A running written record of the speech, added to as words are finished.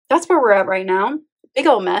that's where we're at right now. Big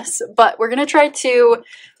old mess, but we're gonna try to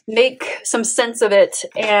make some sense of it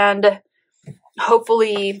and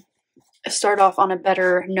hopefully start off on a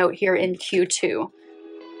better note here in Q2.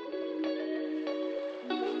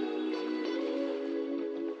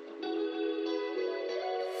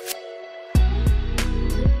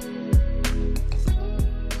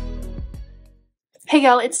 Hey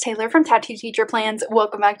y'all, it's Taylor from Tattoo Teacher Plans.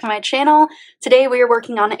 Welcome back to my channel. Today we are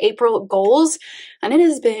working on April goals, and it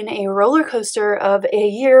has been a roller coaster of a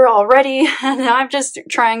year already, and I'm just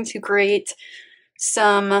trying to create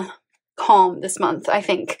some calm this month, I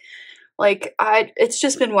think. It's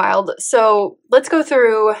just been wild. So let's go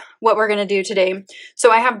through what we're going to do today.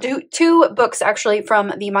 So I have two books actually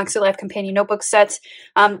from the MAKSELIFE Companion Notebook set.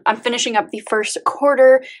 I'm finishing up the first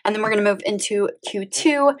quarter, and then we're going to move into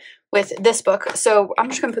Q2 with this book. So I'm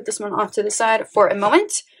just going to put this one off to the side for a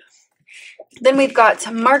moment. Then we've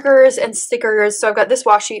got markers and stickers. So I've got this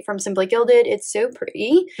washi sheet from Simply Gilded. It's so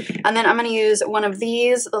pretty. And then I'm going to use one of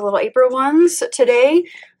these, the little April ones today.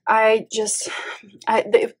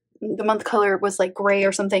 The month color was like gray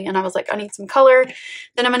or something, and I was like, I need some color.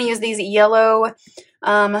 Then I'm going to use these yellow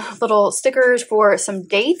little stickers for some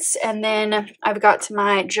dates, and then I've got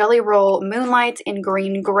my Jelly Roll Moonlight in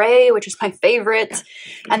green gray, which is my favorite,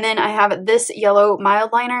 and then I have this yellow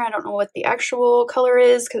mild liner. I don't know what the actual color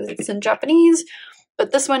is because it's in Japanese,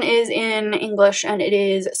 but this one is in English, and it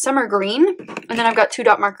is Summer Green. And then I've got two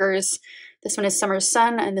dot markers. This one is Summer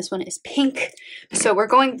Sun, and this one is pink. So we're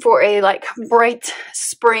going for a like bright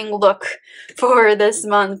spring look for this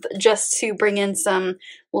month, just to bring in some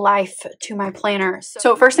life to my planner.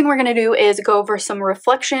 So first thing we're going to do is go over some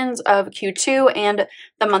reflections of Q2 and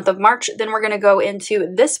the month of March. Then we're going to go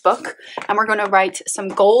into this book, and we're going to write some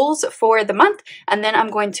goals for the month, and then I'm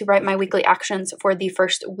going to write my weekly actions for the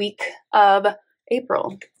first week of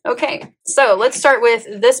April. Okay, so let's start with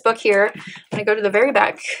this book here. I'm going to go to the very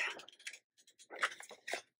back.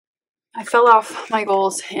 I fell off my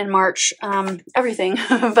goals in March. Everything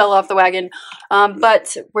fell off the wagon.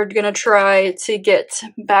 But we're going to try to get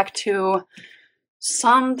back to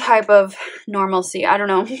some type of normalcy. I don't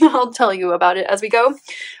know. I'll tell you about it as we go.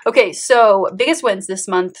 Okay, so biggest wins this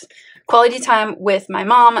month. Quality time with my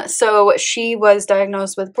mom. So she was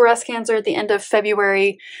diagnosed with breast cancer at the end of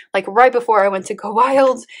February, like right before I went to go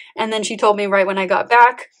wild. And then she told me right when I got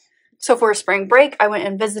back. So for spring break, I went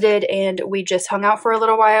and visited, and we just hung out for a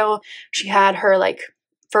little while. She had her like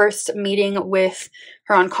first meeting with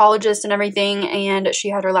her oncologist and everything, and she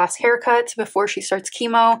had her last haircut before she starts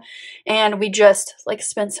chemo, and we just like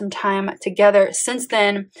spent some time together. Since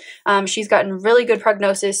then, she's gotten really good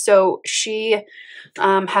prognosis. So she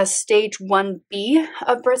has stage 1B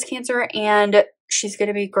of breast cancer, and she's going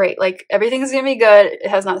to be great. Like everything's going to be good. It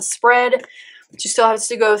has not spread. She still has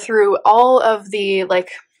to go through all of the like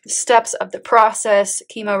steps of the process,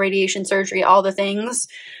 chemo, radiation, surgery, all the things,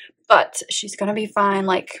 but she's gonna be fine.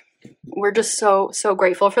 Like we're just so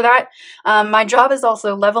grateful for that. My job is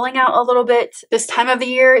also leveling out a little bit. This time of the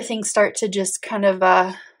year, things start to just kind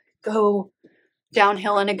of go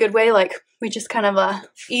downhill in a good way. Like we just kind of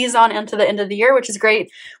ease on into the end of the year, which is great.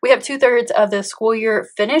 We have 2/3 of the school year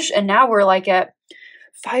finished, and now we're like at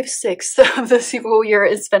 5/6 of the school year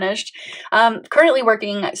is finished. Currently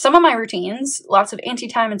working some of my routines, lots of auntie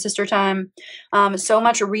time and sister time, so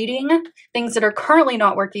much reading, things that are currently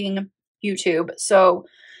not working, YouTube. So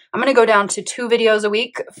I'm going to go down to 2 videos a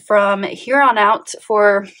week from here on out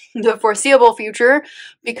for the foreseeable future,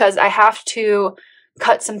 because I have to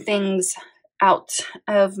cut some things out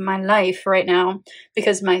of my life right now,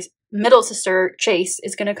 because my middle sister, Chase,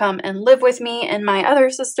 is going to come and live with me, and my other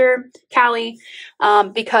sister, Callie,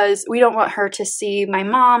 because we don't want her to see my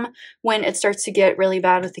mom when it starts to get really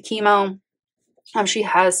bad with the chemo. She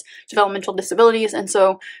has developmental disabilities, and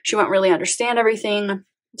so she won't really understand everything.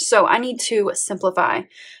 So I need to simplify.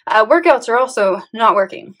 Workouts are also not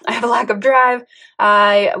working. I have a lack of drive.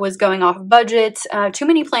 I was going off budget. Too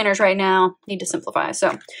many planners right now. Need to simplify.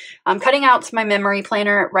 So I'm cutting out my memory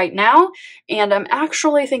planner right now, and I'm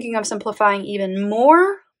actually thinking of simplifying even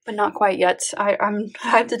more, but not quite yet. I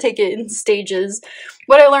have to take it in stages.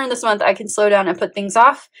 What I learned this month, I can slow down and put things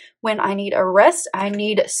off when I need a rest. I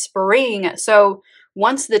need spring. So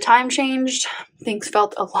once the time changed, things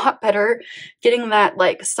felt a lot better. Getting that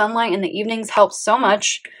like sunlight in the evenings helps so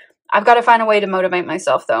much. I've got to find a way to motivate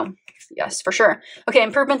myself though. Yes, for sure. Okay,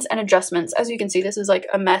 improvements and adjustments. As you can see, this is like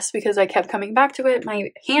a mess because I kept coming back to it.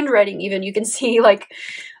 My handwriting even, you can see like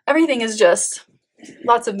everything is just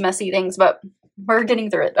lots of messy things, but we're getting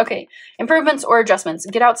through it. Okay, improvements or adjustments.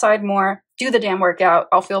 Get outside more, do the damn workout,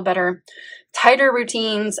 I'll feel better. Tighter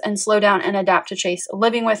routines and slow down and adapt to Chase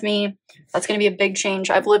living with me. That's going to be a big change.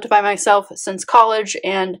 I've lived by myself since college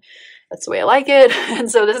and that's the way I like it.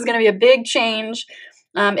 And so this is going to be a big change.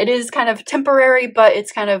 It is kind of temporary, but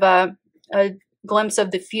it's kind of a glimpse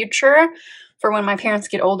of the future for when my parents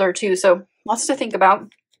get older too. So lots to think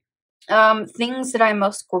about. Things that I'm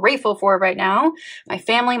most grateful for right now: my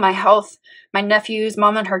family, my health, my nephews,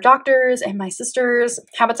 mom and her doctors, and my sisters.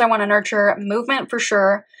 Habits I want to nurture: movement for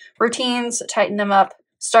sure, routines, tighten them up,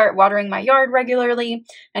 start watering my yard regularly,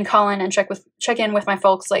 and call in and check in with my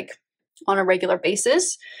folks like on a regular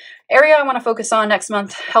basis. Area I want to focus on next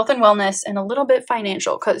month: health and wellness, and a little bit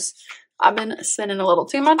financial, because I've been spending a little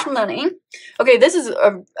too much money. Okay, this is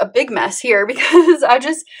a big mess here because I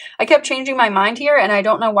kept changing my mind here and I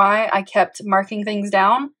don't know why I kept marking things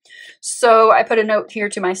down. So I put a note here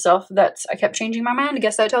to myself that I kept changing my mind. I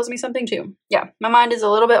guess that tells me something too. Yeah, my mind is a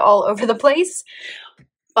little bit all over the place,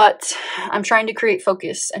 but I'm trying to create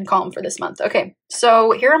focus and calm for this month. Okay,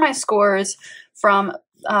 so here are my scores from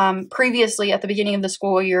previously at the beginning of the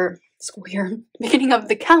beginning of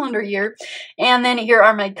the calendar year, and then here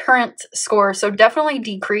are my current scores. So definitely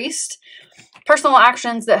decreased. Personal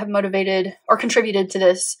actions that have motivated or contributed to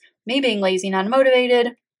this: me being lazy and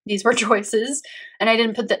unmotivated. These were choices, and I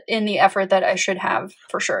didn't put in the effort that I should have,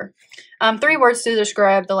 for sure. 3 words to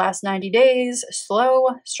describe the last 90 days: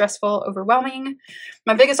 slow, stressful, overwhelming.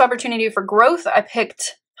 My biggest opportunity for growth, I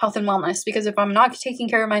picked health and wellness, because if I'm not taking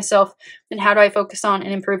care of myself, then how do I focus on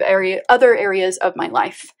and improve other areas of my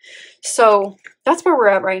life? So that's where we're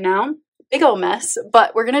at right now. Big old mess,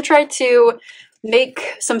 but we're going to try to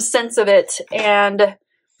make some sense of it and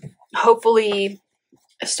hopefully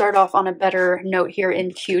start off on a better note here in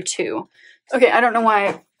Q2. Okay, I don't know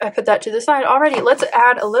why I put that to the side already. Let's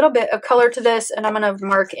add a little bit of color to this, and I'm going to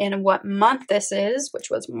mark in what month this is, which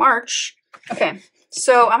was March. Okay.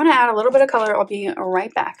 So I'm going to add a little bit of color. I'll be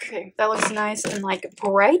right back. Okay, that looks nice and like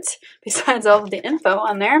bright besides all of the info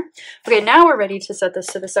on there. Okay, now we're ready to set this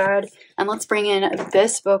to the side, and let's bring in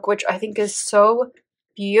this book, which I think is so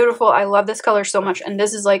beautiful. I love this color so much, and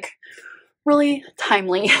this is like really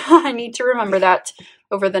timely. I need to remember that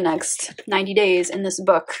over the next 90 days in this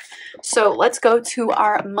book. So let's go to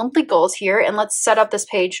our monthly goals here, and let's set up this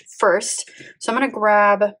page first. So I'm going to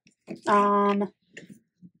grab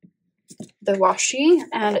the washi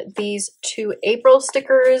and these 2 April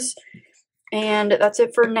stickers, and that's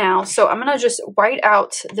it for now. So I'm gonna just white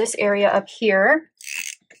out this area up here.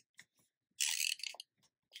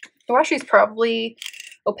 The washi is probably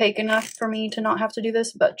opaque enough for me to not have to do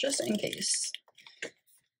this, but just in case.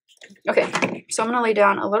 Okay, so I'm gonna lay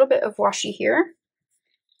down a little bit of washi here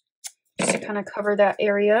just to kind of cover that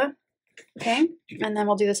area. Okay, and then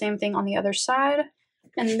we'll do the same thing on the other side.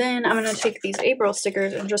 And then I'm going to take these April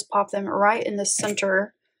stickers and just pop them right in the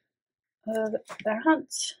center of that.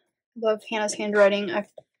 Love Hannah's handwriting. I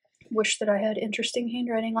wish that I had interesting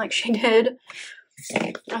handwriting like she did.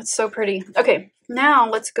 That's so pretty. Okay, now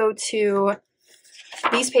let's go to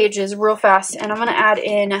these pages real fast, and I'm going to add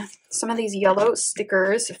in some of these yellow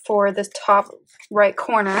stickers for the top right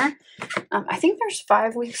corner. I think there's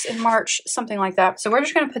 5 weeks in March, something like that. So we're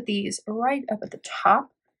just going to put these right up at the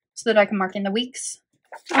top so that I can mark in the weeks.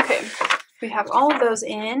 Okay, we have all of those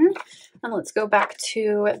in, and let's go back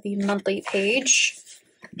to the monthly page.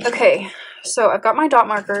 Okay, so I've got my dot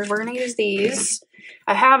markers. We're going to use these.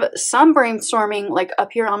 I have some brainstorming like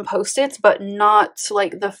up here on Post-its, but not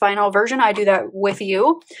like the final version. I do that with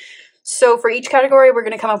you. So for each category, we're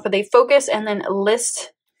going to come up with a focus and then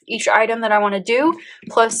list each item that I want to do.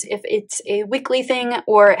 Plus, if it's a weekly thing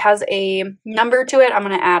or it has a number to it, I'm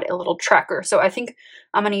going to add a little tracker. So I think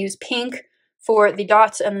I'm going to use pink for the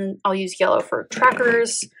dots, and I'll use yellow for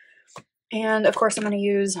trackers. And of course, I'm going to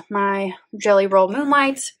use my Jelly Roll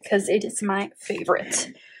Moonlight because it is my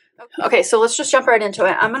favorite. Okay, so let's just jump right into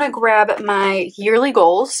it. I'm going to grab my yearly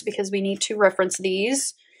goals because we need to reference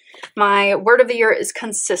these. My word of the year is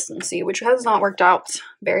consistency, which has not worked out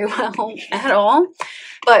very well at all.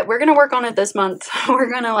 But we're going to work on it this month.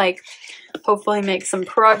 We're going to like hopefully make some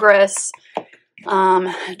progress.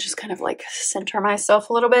 Just kind of like center myself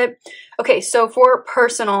a little bit. Okay, so for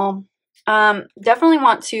personal, definitely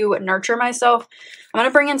want to nurture myself. I'm going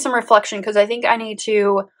to bring in some reflection because I think I need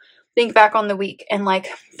to think back on the week and like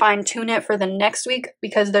fine tune it for the next week,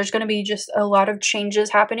 because there's going to be just a lot of changes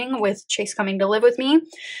happening with Chase coming to live with me.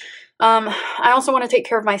 I also want to take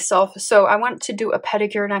care of myself. So I want to do a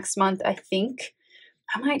pedicure next month. I think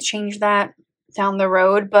I might change that down the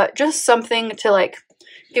road, but just something to like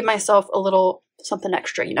give myself a little something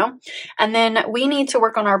extra, you know? And then we need to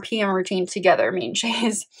work on our PM routine together, me and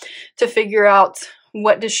Chase, to figure out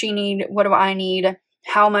what does she need, what do I need,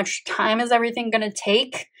 how much time is everything going to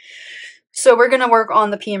take. So we're going to work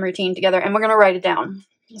on the PM routine together, and we're going to write it down.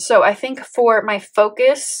 So I think for my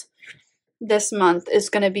focus this month is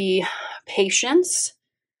going to be patience,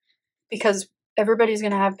 because everybody's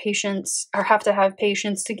going to have patience, or have to have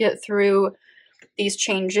patience to get through these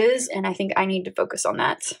changes, and I think I need to focus on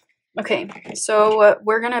that. Okay, so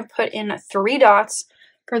we're going to put in 3 dots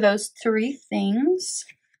for those 3 things,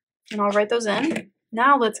 and I'll write those in.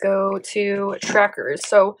 Now let's go to trackers.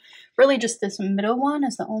 So really just this middle one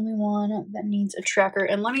is the only one that needs a tracker.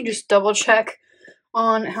 And let me just double check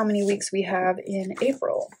on how many weeks we have in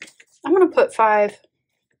April. I'm going to put 5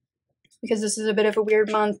 because this is a bit of a weird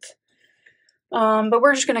month. But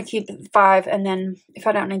we're just going to keep 5, and then if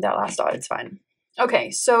I don't need that last dot, it's fine. Okay,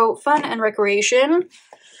 so fun and recreation.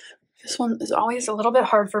 This one is always a little bit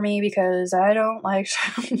hard for me because I don't like,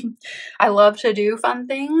 I love to do fun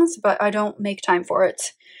things, but I don't make time for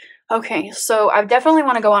it. Okay, so I definitely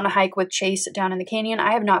want to go on a hike with Chase down in the canyon.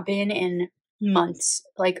 I have not been in months.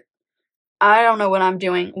 Like, I don't know what I'm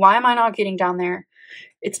doing. Why am I not getting down there?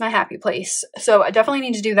 It's my happy place. So I definitely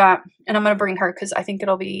need to do that. And I'm going to bring her because I think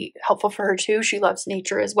it'll be helpful for her too. She loves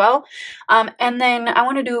nature as well. And then I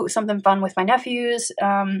want to do something fun with my nephews.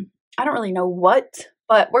 I don't really know what,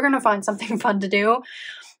 but we're going to find something fun to do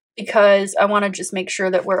because I want to just make sure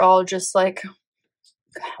that we're all just like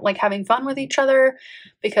having fun with each other,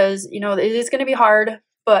 because, you know, it is going to be hard,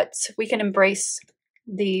 but we can embrace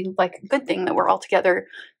the good thing that we're all together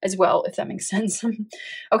as well, if that makes sense.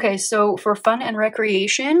 Okay, so for fun and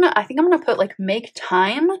recreation, I think I'm going to put make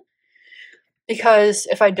time, because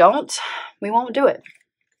if I don't, we won't do it.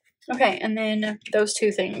 Okay, and then those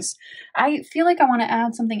 2 things. I feel like I want to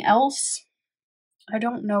add something else. I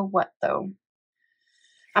don't know what though.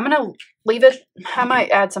 I'm going to leave it. I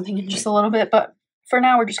might add something in just a little bit, but for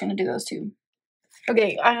now we're just going to do those 2.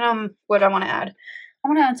 Okay, what I want to add. I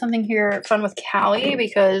want to add something here, fun with Callie,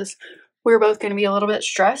 because we're both going to be a little bit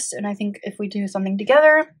stressed, and I think if we do something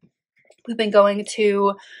together, we've been going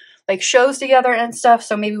to shows together and stuff,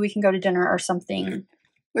 so maybe we can go to dinner or something.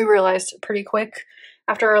 We realized pretty quick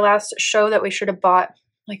after our last show that we should have bought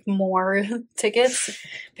more tickets,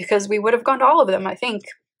 because we would have gone to all of them, I think.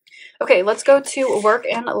 Okay, let's go to work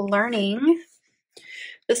and learning.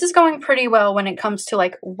 This is going pretty well when it comes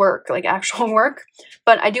to work, actual work,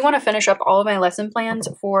 but I do want to finish up all of my lesson plans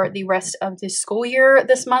for the rest of the school year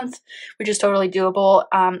this month, which is totally doable.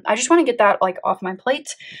 I just want to get that off my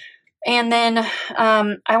plate, and then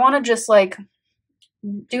I want to just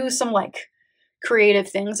do some creative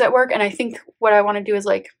things at work, and I think what I want to do is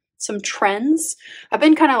some trends. I've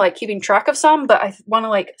been kind of keeping track of some, but I want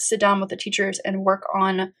to sit down with the teachers and work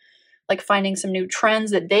on finding some new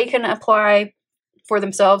trends that they can apply for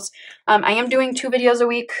themselves. I am doing 2 videos a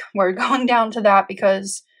week. We're going down to that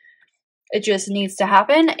because it just needs to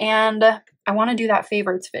happen, and I want to do that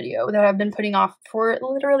favorites video that I've been putting off for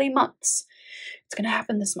literally months. It's gonna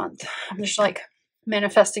happen this month. I'm just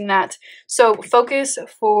manifesting that. So focus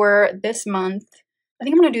for this month, I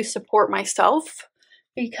think I'm gonna do support myself,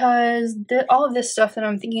 because all of this stuff that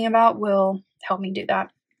I'm thinking about will help me do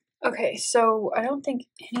that. Okay, so I don't think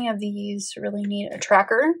any of these really need a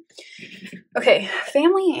tracker. Okay,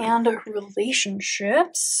 family and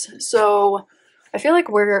relationships. So I feel like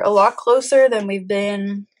we're a lot closer than we've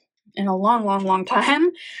been in a long, long, long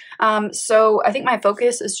time. So I think my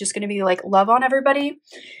focus is just going to be love on everybody.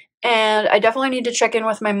 And I definitely need to check in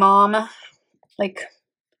with my mom,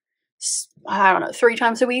 I don't know, 3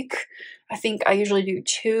 times a week. I think I usually do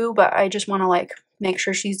 2, but I just want to make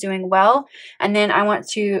sure she's doing well. And then I want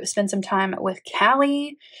to spend some time with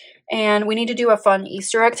Callie, and we need to do a fun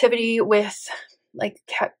Easter activity with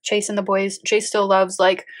Chase and the boys. Chase still loves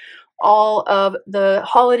all of the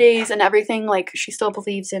holidays and everything. She still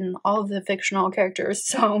believes in all of the fictional characters.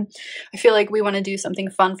 So I feel like we want to do something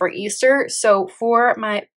fun for Easter. So for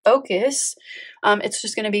my focus, it's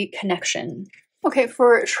just going to be connection. Okay,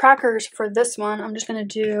 for trackers for this one, I'm just going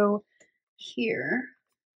to do here.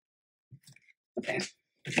 Okay,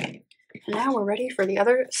 and now we're ready for the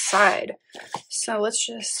other side. So let's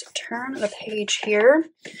just turn the page here.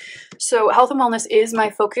 So health and wellness is my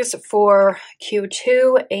focus for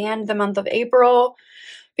Q2 and the month of April,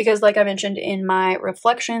 because like I mentioned in my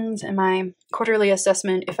reflections and my quarterly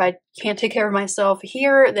assessment, if I can't take care of myself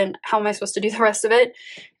here, then how am I supposed to do the rest of it?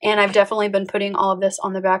 And I've definitely been putting all of this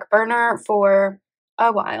on the back burner for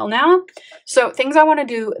a while now. So things I want to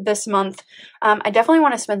do this month, I definitely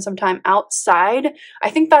want to spend some time outside. I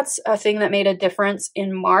think that's a thing that made a difference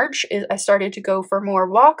in March, is I started to go for more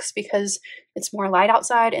walks because it's more light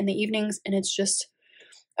outside in the evenings, and it's just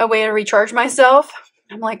a way to recharge myself.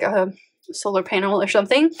 I'm like a solar panel or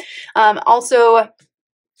something. Also,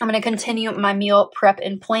 I'm going to continue my meal prep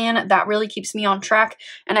and plan. That really keeps me on track,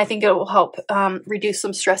 and I think it will help reduce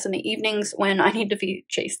some stress in the evenings when I need to feed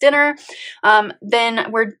Chase dinner. Then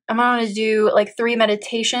I'm going to do like 3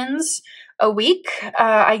 meditations a week.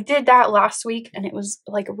 I did that last week, and it was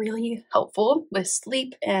like really helpful with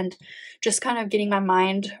sleep and just kind of getting my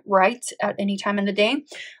mind right at any time in the day.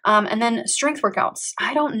 And then strength workouts.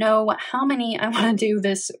 I don't know how many I want to do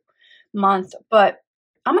this month, but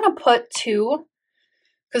I'm going to put 2,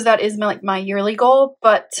 because that is my yearly goal,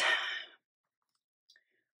 but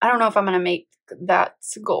I don't know if I'm going to make that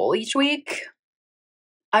goal each week.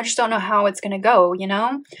 I just don't know how it's going to go, you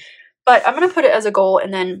know? But I'm going to put it as a goal,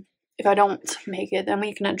 and then if I don't make it, then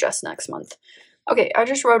we can adjust next month. Okay, I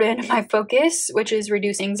just wrote in my focus, which is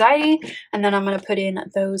reduce anxiety, and then I'm going to put in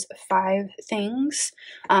those 5 things.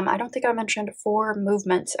 I don't think I mentioned 4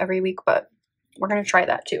 movements every week, but we're going to try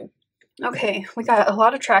that too. Okay, we got a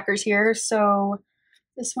lot of trackers here, so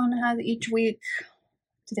this one has each week.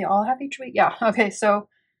 Do they all have each week? Yeah. Okay, so I'm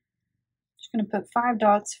just going to put 5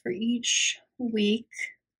 dots for each week.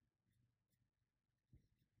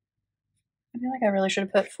 I feel like I really should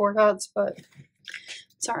have put 4 dots, but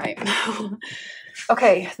it's all right.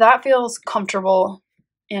 Okay, that feels comfortable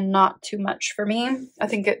and not too much for me. I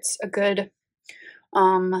think it's a good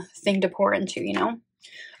thing to pour into, you know?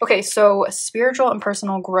 Okay, so spiritual and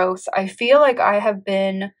personal growth. I feel like I have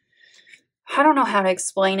been, I don't know how to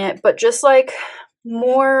explain it, but just like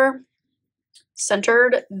more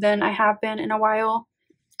centered than I have been in a while.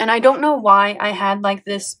 And I don't know why I had like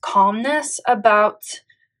this calmness about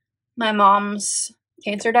my mom's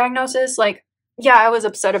cancer diagnosis. Like, yeah, I was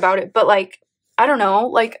upset about it, but like, I don't know,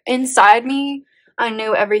 like inside me, I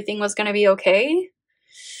knew everything was going to be okay.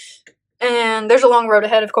 And there's a long road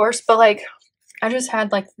ahead, of course, but like, I just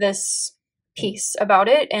had like this peace about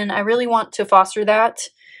it, and I really want to foster that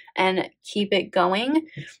and keep it going.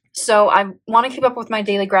 So I want to keep up with my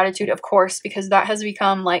daily gratitude, of course, because that has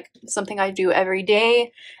become like something I do every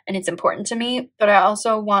day and it's important to me. But I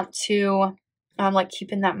also want to like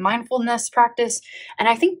keep in that mindfulness practice. And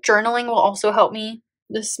I think journaling will also help me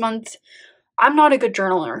this month. I'm not a good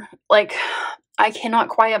journaler. Like, I cannot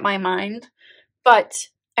quiet my mind, but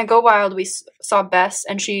at Go Wild, we saw Bess,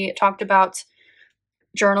 and she talked about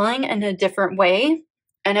journaling in a different way,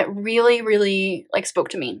 and it really, really like spoke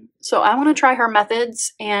to me. So I want to try her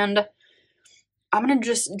methods, and I'm going to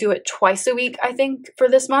just do it twice a week, I think, for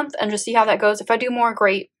this month, and just see how that goes. If I do more,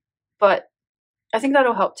 great, but I think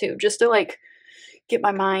that'll help too, just to like get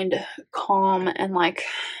my mind calm and like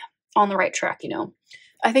on the right track, you know.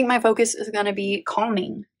 I think my focus is going to be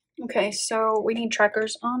calming. Okay, so we need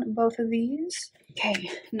trackers on both of these.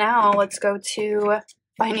 Okay, now let's go to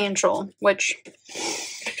financial, which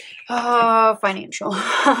financial.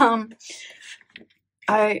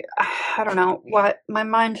 I don't know what my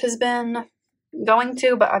mind has been going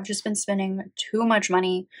to, but I've just been spending too much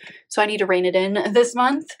money, so I need to rein it in this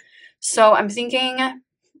month. So I'm thinking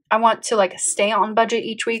I want to like stay on budget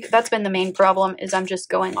each week. That's been the main problem, is I'm just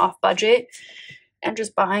going off budget and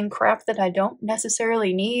just buying crap that I don't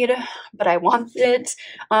necessarily need, but I want it.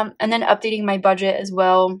 And then updating my budget as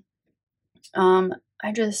well.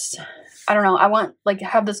 I don't know. I want like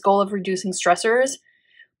have this goal of reducing stressors,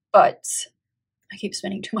 but I keep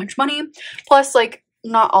spending too much money. Plus, like,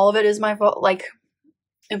 not all of it is my fault. Like,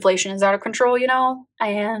 inflation is out of control, you know,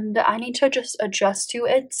 and I need to just adjust to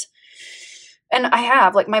it. And I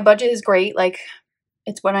have, like, my budget is great. Like,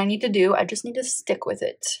 it's what I need to do. I just need to stick with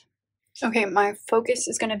it. Okay, my focus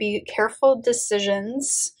is going to be careful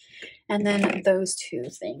decisions, and then those 2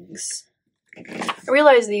 things. I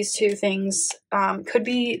realize these 2 things could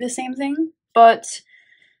be the same thing, but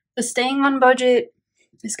the staying on budget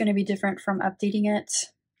is going to be different from updating it,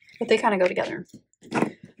 but they kind of go together.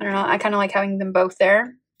 I don't know. I kind of like having them both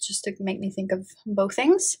there just to make me think of both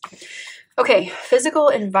things. Okay, physical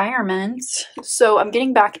environment. So I'm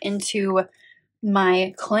getting back into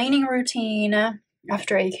my cleaning routine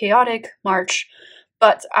after a chaotic March,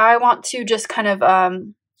 but I want to just kind of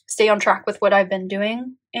stay on track with what I've been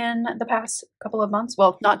doing in the past couple of months.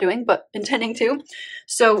 Well, not doing, but intending to.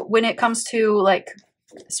 So when it comes to like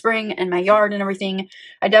spring and my yard and everything,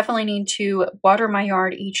 I definitely need to water my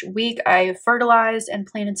yard each week. I fertilized and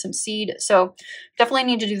planted some seed, so definitely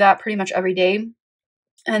need to do that pretty much every day.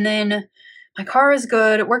 And then my car is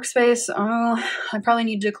good. Workspace, oh, I probably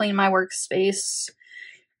need to clean my workspace.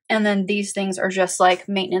 And then these things are just like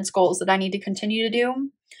maintenance goals that I need to continue to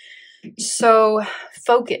do. So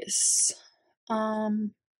focus. I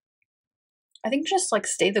think just like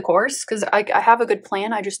stay the course, because I have a good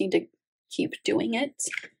plan. I just need to keep doing it.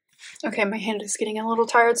 Okay, my hand is getting a little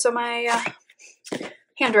tired, so my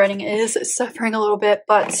handwriting is suffering a little bit,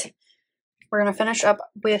 but we're going to finish up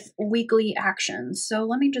with weekly actions. So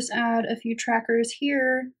let me just add a few trackers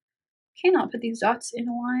here. Cannot put these dots in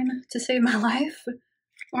a line to save my life.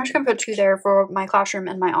 I'm just going to put 2 there for my classroom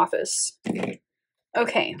and my office.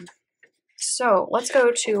 Okay, so let's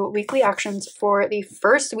go to weekly actions for the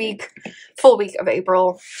first week, full week of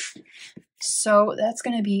April. So that's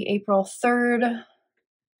going to be April 3rd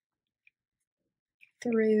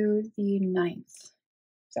through the 9th.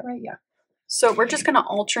 Is that right? Yeah. So we're just going to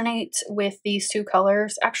alternate with these 2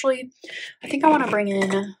 colors. Actually, I think I want to bring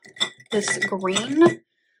in this green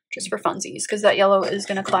just for funsies, because that yellow is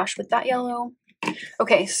going to clash with that yellow.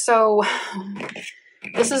 Okay, so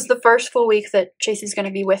this is the first full week that Chasey's going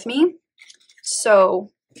to be with me.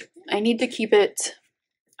 So I need to keep it,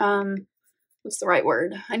 what's the right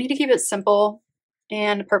word? I need to keep it simple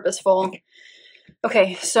and purposeful.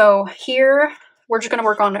 Okay, so here we're just going to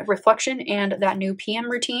work on reflection and that new PM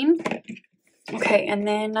routine. Okay, and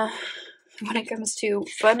then when it comes to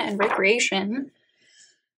fun and recreation,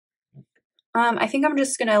 I think I'm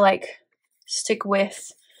just going to like stick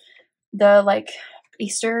with the like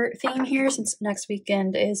Easter theme here, since next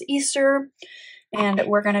weekend is Easter. And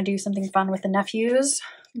we're going to do something fun with the nephews,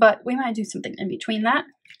 but we might do something in between that.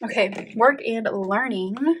 Okay, work and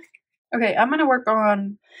learning. Okay, I'm going to work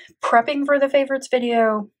on prepping for the favorites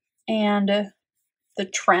video and the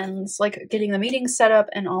trends, like getting the meetings set up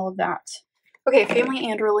and all of that. Okay,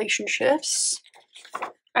 family and relationships.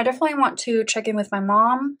 I definitely want to check in with my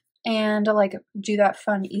mom and like do that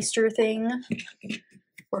fun Easter thing.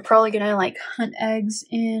 We're probably going to like hunt eggs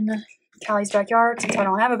in Callie's backyard, since I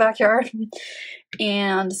don't have a backyard.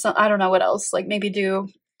 And so I don't know what else, like maybe do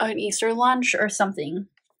an Easter lunch or something.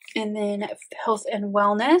 And then health and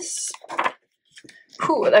wellness.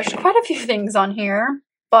 Ooh, there's quite a few things on here,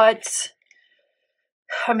 but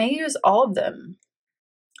I may use all of them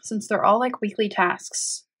since they're all like weekly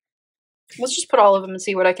tasks. Let's just put all of them and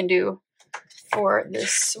see what I can do for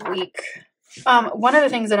this week. One of the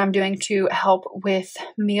things that I'm doing to help with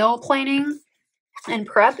meal planning and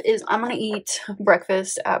prep is I'm going to eat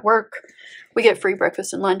breakfast at work. We get free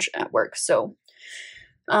breakfast and lunch at work, so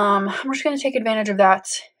I'm just going to take advantage of that.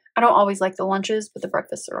 I don't always like the lunches, but the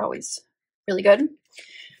breakfasts are always really good.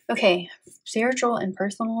 Okay, spiritual and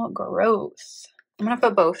personal growth. I'm going to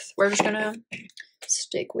put both. We're just going to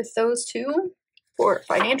stick with those 2. For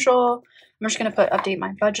financial, I'm just going to put update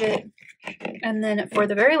my budget. And then for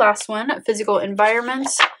the very last one, physical environment,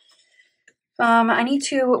 I need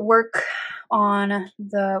to work on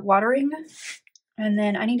the watering, and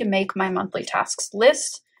then I need to make my monthly tasks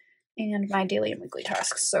list and my daily and weekly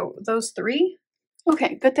tasks. So those 3.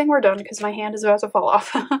 Okay, good thing we're done because my hand is about to fall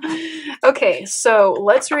off. Okay, so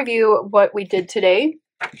let's review what we did today.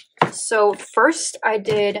 So first I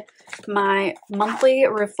did my monthly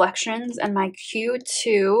reflections and my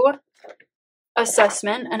Q2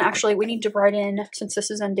 assessment. And actually we need to write in, since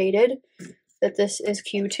this is undated, that this is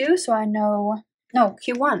Q2. So I know, no,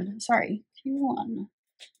 Q1, sorry, Q1.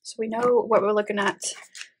 So we know what we're looking at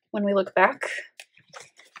when we look back.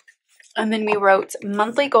 And then we wrote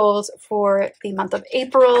monthly goals for the month of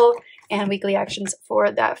April and weekly actions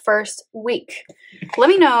for that first week. Let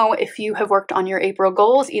me know if you have worked on your April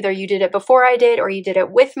goals. Either you did it before I did or you did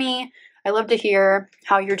it with me. I love to hear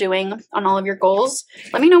how you're doing on all of your goals.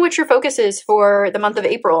 Let me know what your focus is for the month of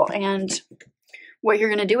April and what you're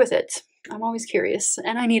going to do with it. I'm always curious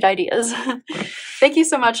and I need ideas. Thank you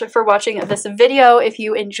so much for watching this video. If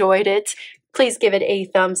you enjoyed it, please give it a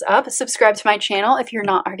thumbs up. Subscribe to my channel if you're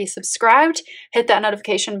not already subscribed. Hit that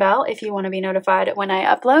notification bell if you want to be notified when I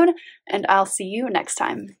upload, and I'll see you next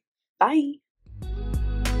time. Bye.